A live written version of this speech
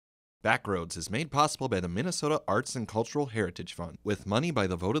Backroads is made possible by the Minnesota Arts and Cultural Heritage Fund, with money by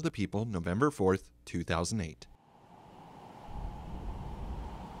the vote of the people, November 4th, 2008.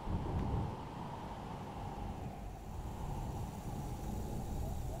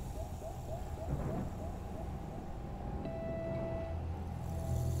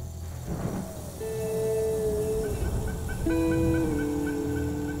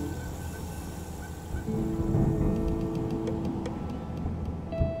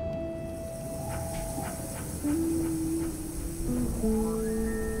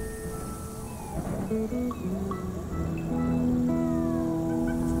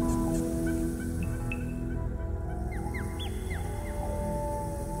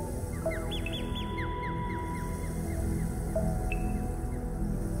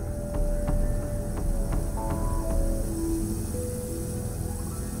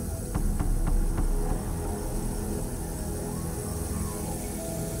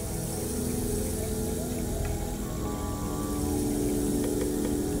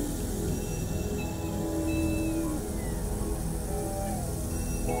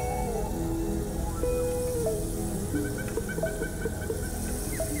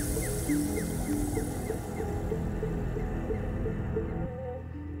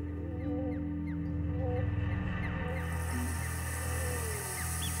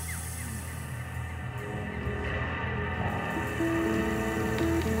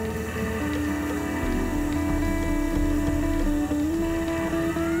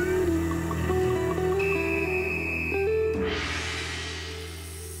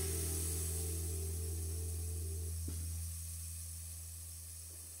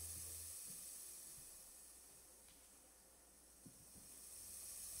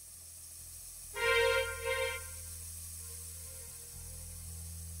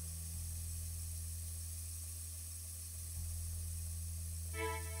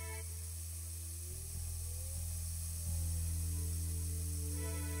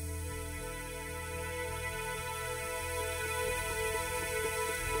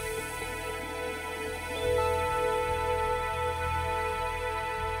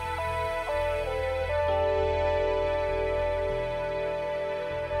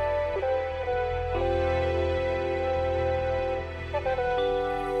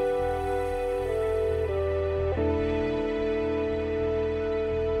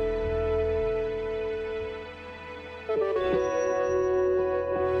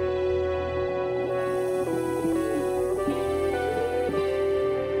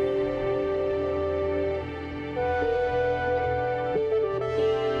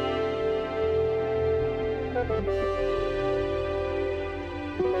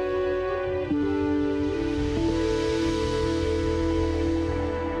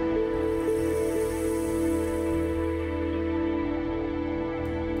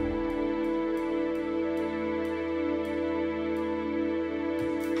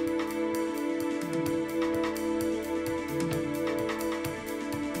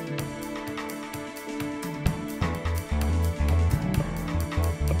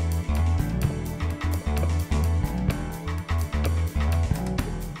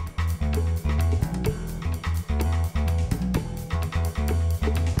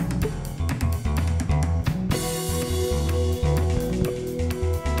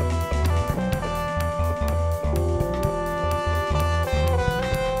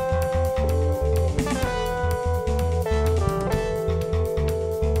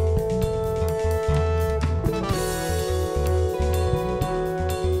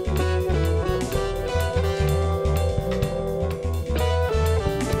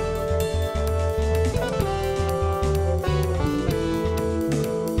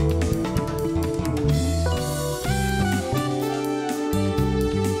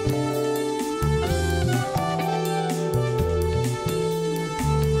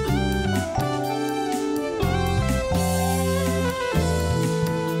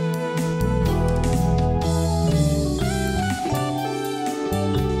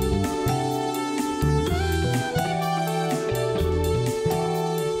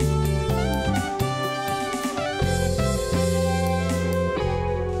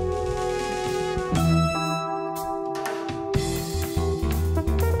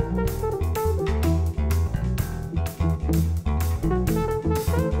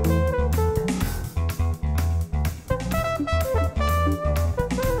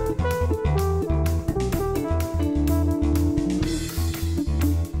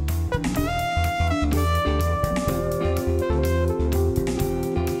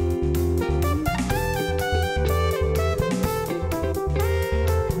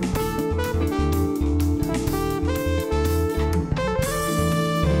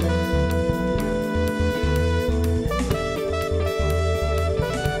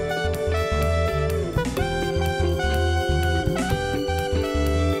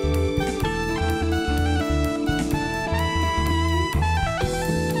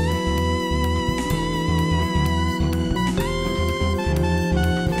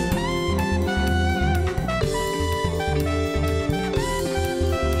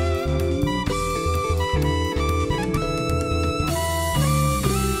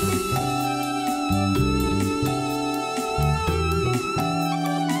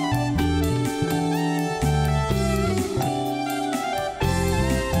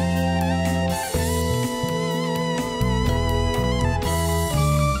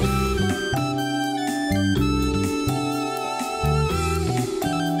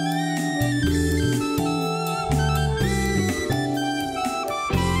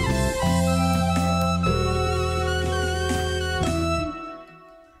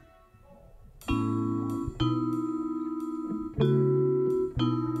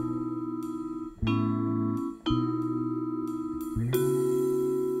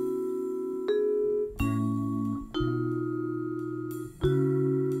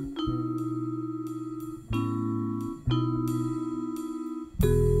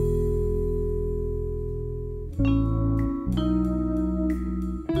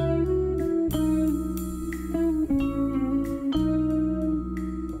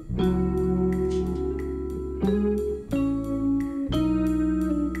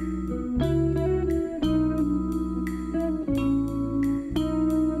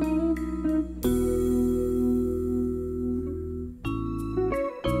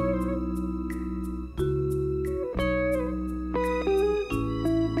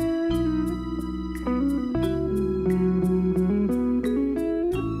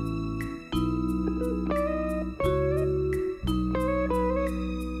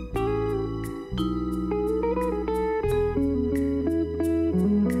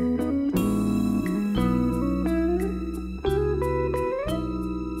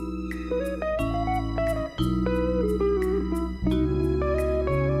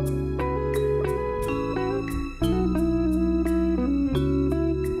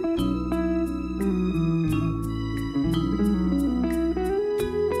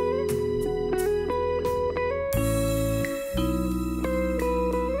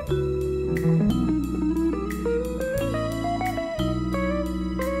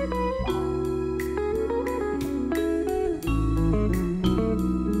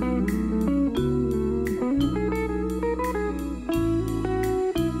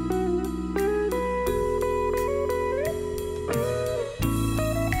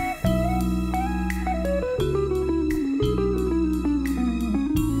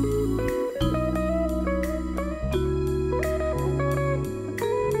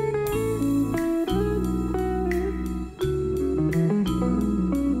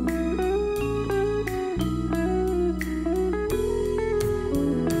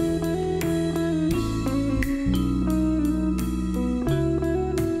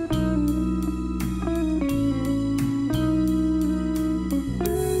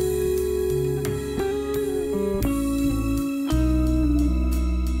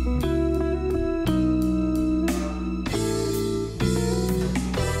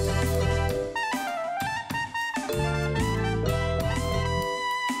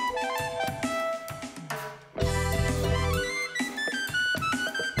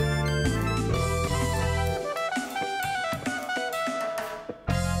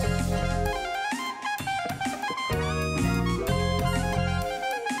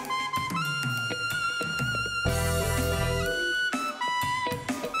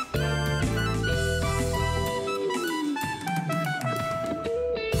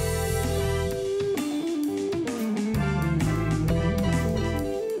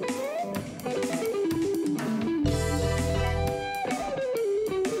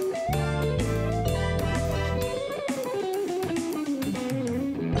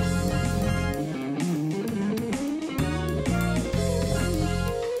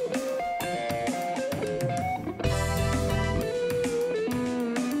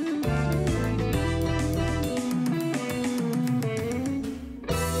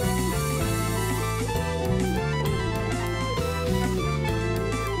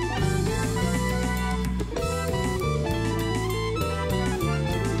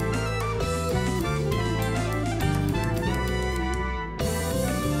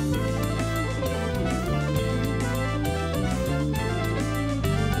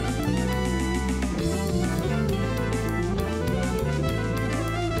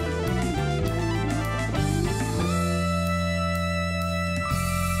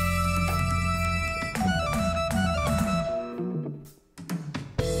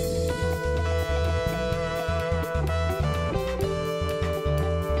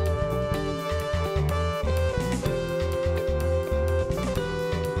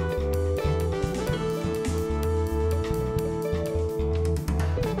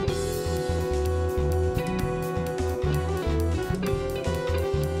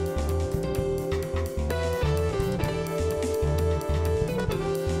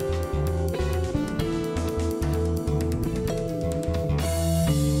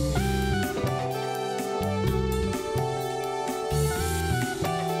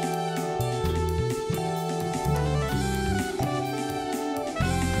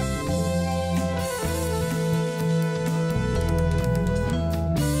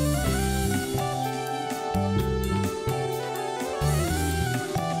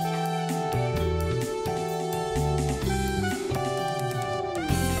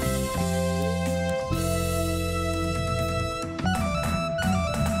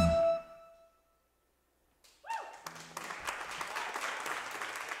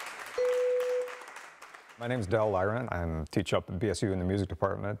 My name is Lyren. I teach up at BSU in the music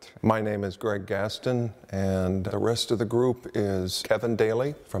department. My name is Greg Gaston, and the rest of the group is Kevin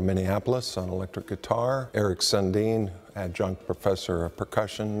Daly from Minneapolis on electric guitar, Eric Sundin, adjunct professor of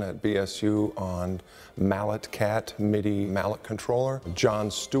percussion at BSU on mallet cat MIDI mallet controller, John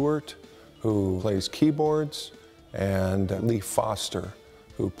Stewart, who plays keyboards, and Lee Foster,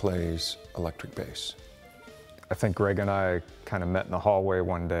 who plays electric bass. I think Greg and I kind of met in the hallway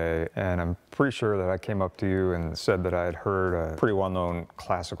one day, and I'm pretty sure that I came up to you and said that I had heard a pretty well-known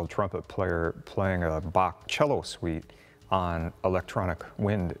classical trumpet player playing a Bach cello suite on electronic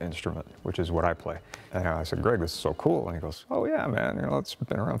wind instrument, which is what I play. And I said, Greg, this is so cool. And he goes, oh yeah, man, you know, it's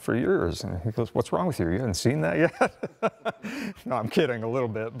been around for years. And he goes, what's wrong with you? You haven't seen that yet? No, I'm kidding a little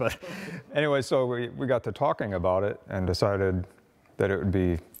bit. But anyway, so we got to talking about it and decided that it would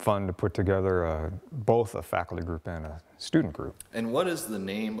be fun to put together both a faculty group and a student group. And what is the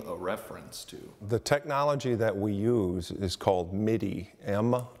name a reference to? The technology that we use is called MIDI,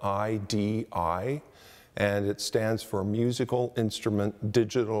 M-I-D-I, and it stands for Musical Instrument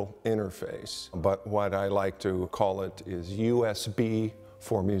Digital Interface. But what I like to call it is USB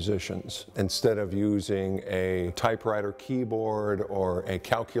for musicians. Instead of using a typewriter keyboard or a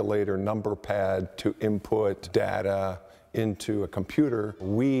calculator number pad to input data into a computer,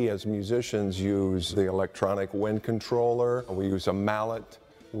 we as musicians use the electronic wind controller, we use a mallet,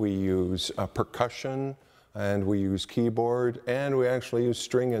 we use a percussion, and we use keyboard, and we actually use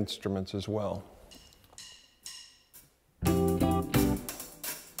string instruments as well.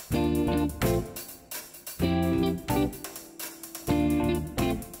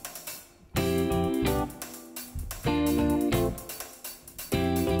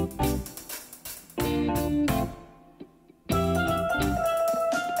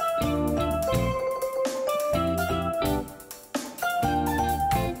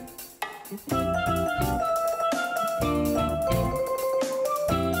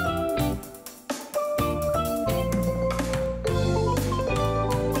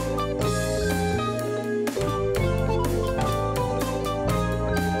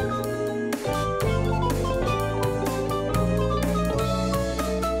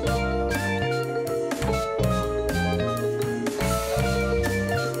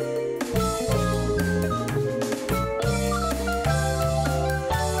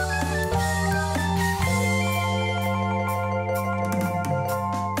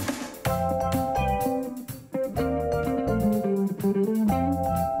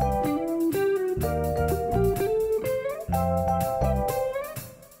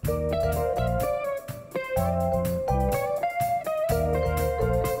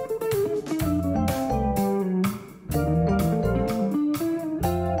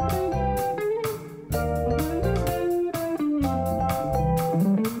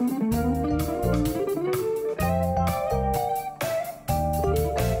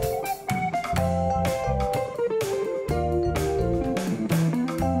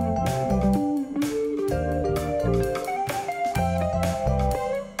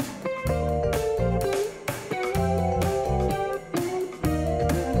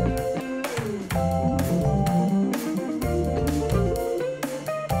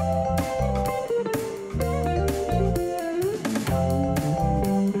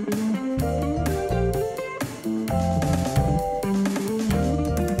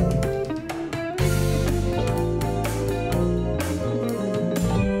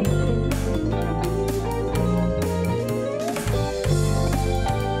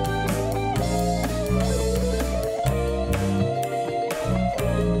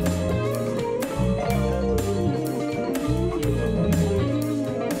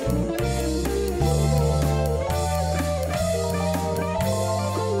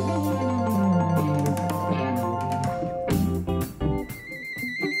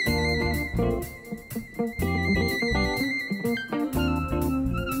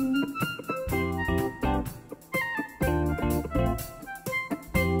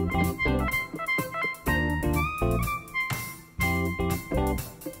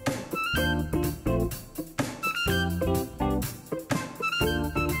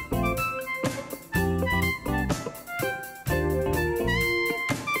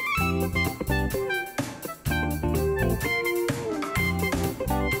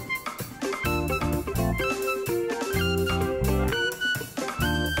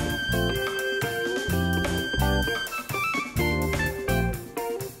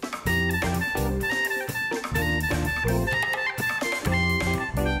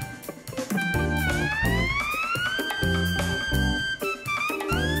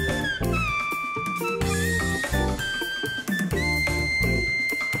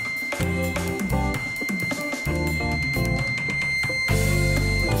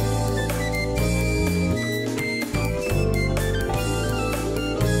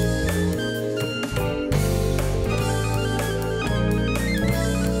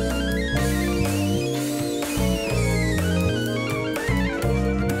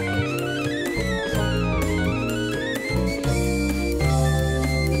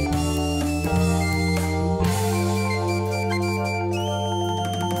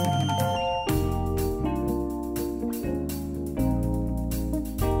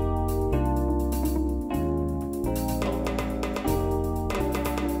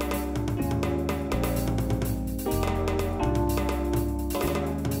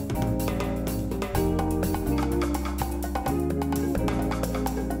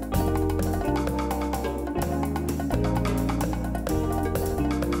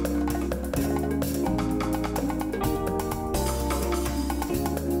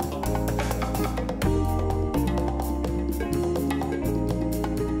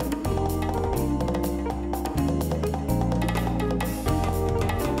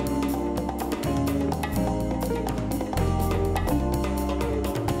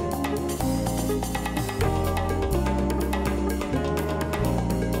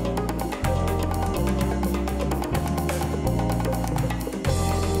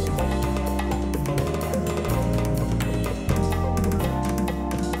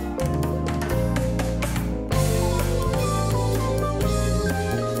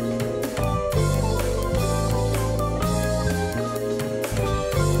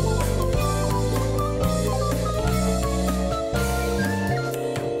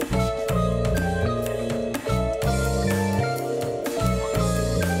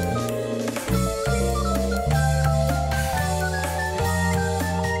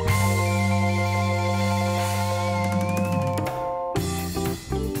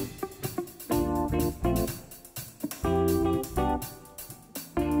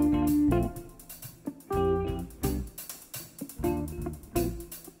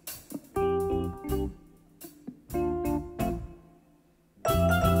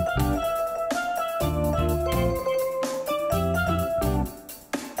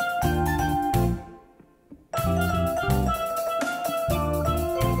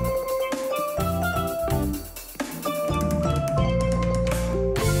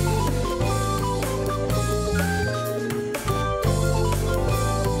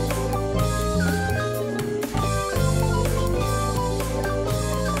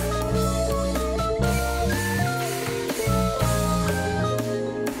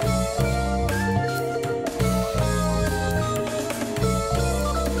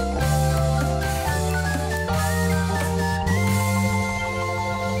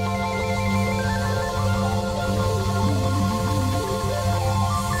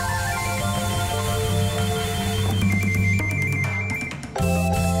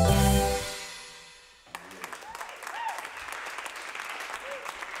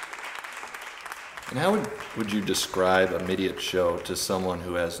 And how would you describe a MIDiot show to someone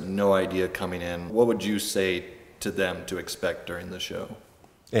who has no idea coming in? What would you say to them to expect during the show?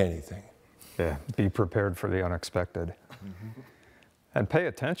 Anything. Yeah, be prepared for the unexpected. And pay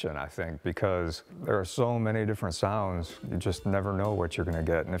attention, I think, because there are so many different sounds, you just never know what you're going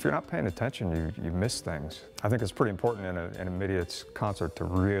to get. And if you're not paying attention, you miss things. I think it's pretty important in a MIDiot's concert to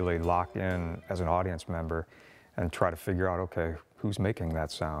really lock in as an audience member and try to figure out, okay, who's making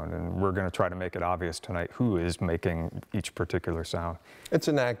that sound? And we're going to try to make it obvious tonight who is making each particular sound. It's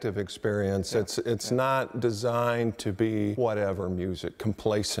an active experience. Yeah. It's not designed to be whatever music,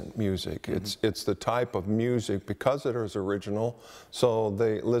 complacent music. It's the type of music, because it is original, so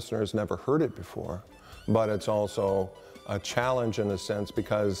the listener's never heard it before. But it's also a challenge in a sense,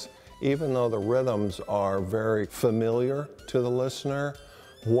 because even though the rhythms are very familiar to the listener,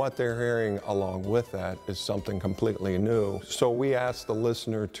 what they're hearing along with that is something completely new. So we ask the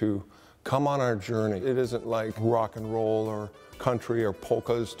listener to come on our journey. It isn't like rock and roll or country or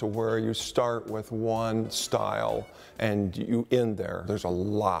polkas to where you start with one style and you end there. There's a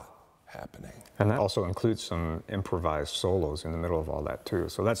lot happening. And that also includes some improvised solos in the middle of all that too.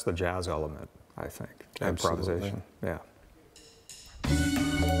 So that's the jazz element, I think. Absolutely. Improvisation. Yeah.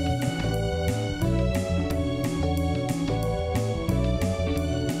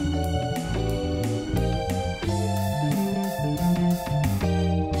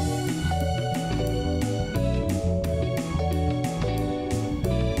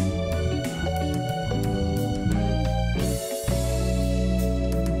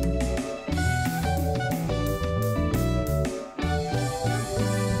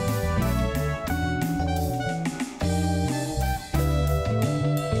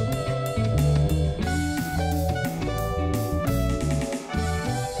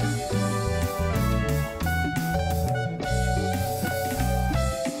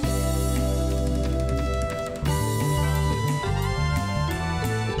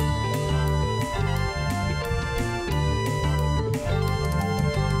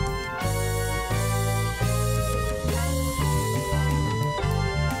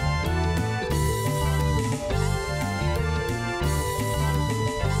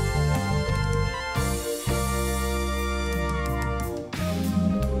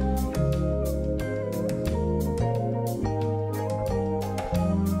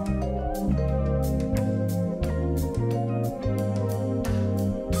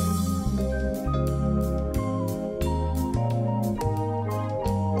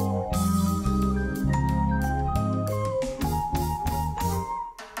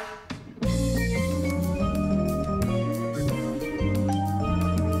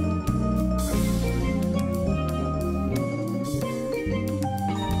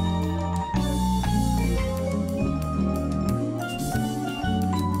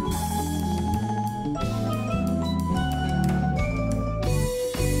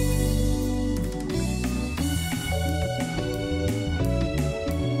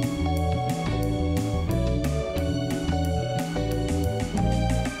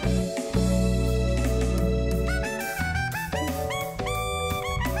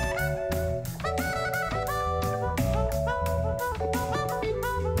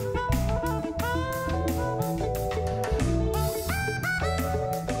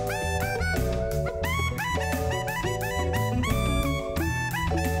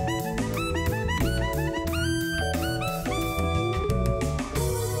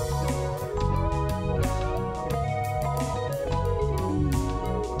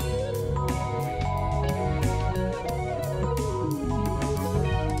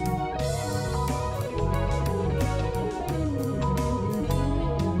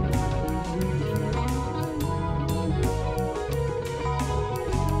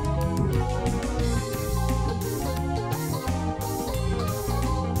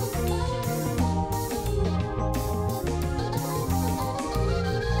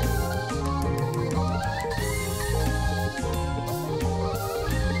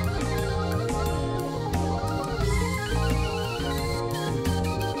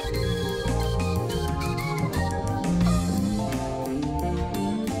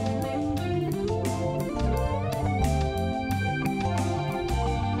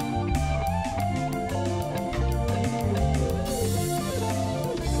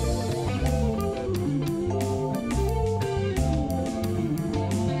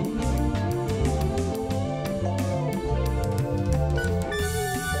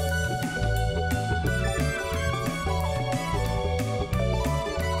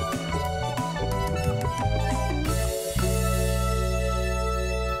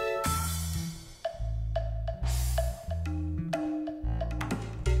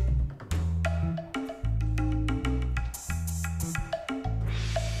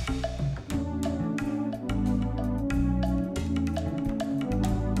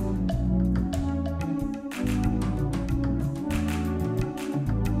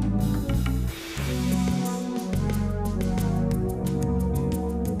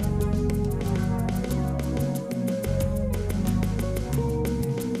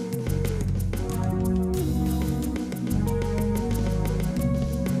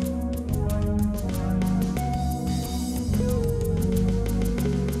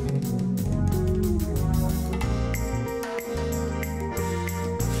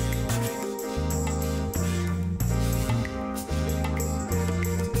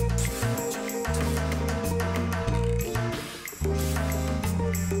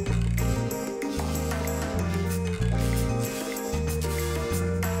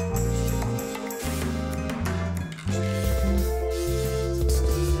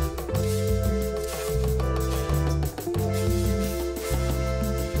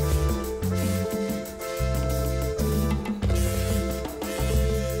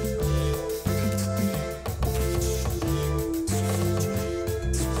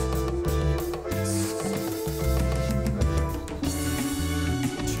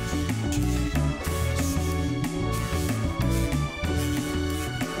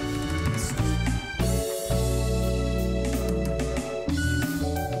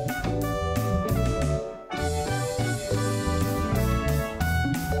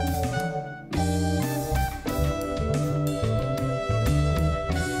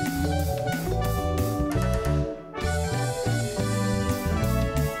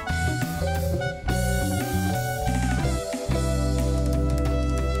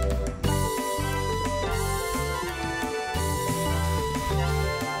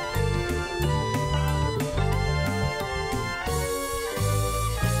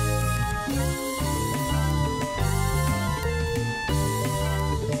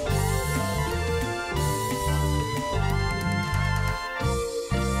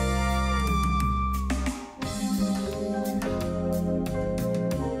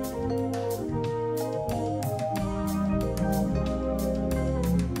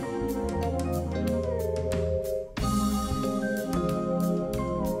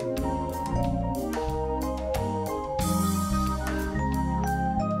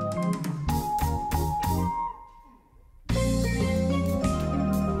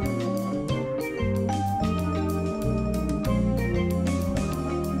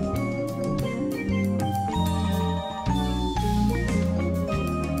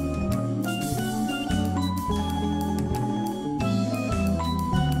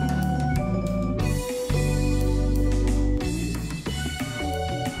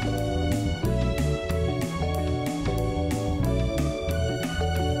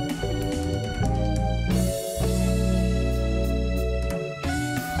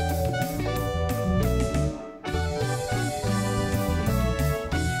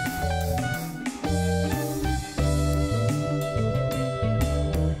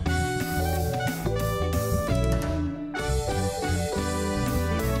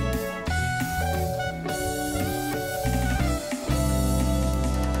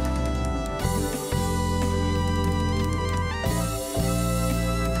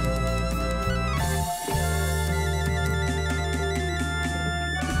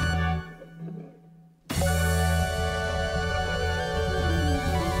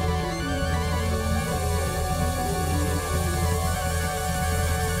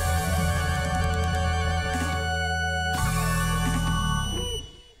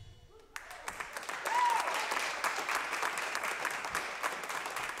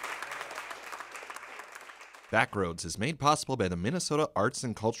 Backroads is made possible by the Minnesota Arts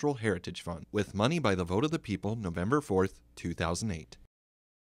and Cultural Heritage Fund, with money by the vote of the people November 4th, 2008.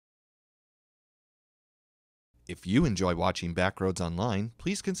 If you enjoy watching Backroads online,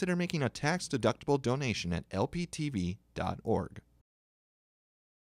 please consider making a tax-deductible donation at lptv.org.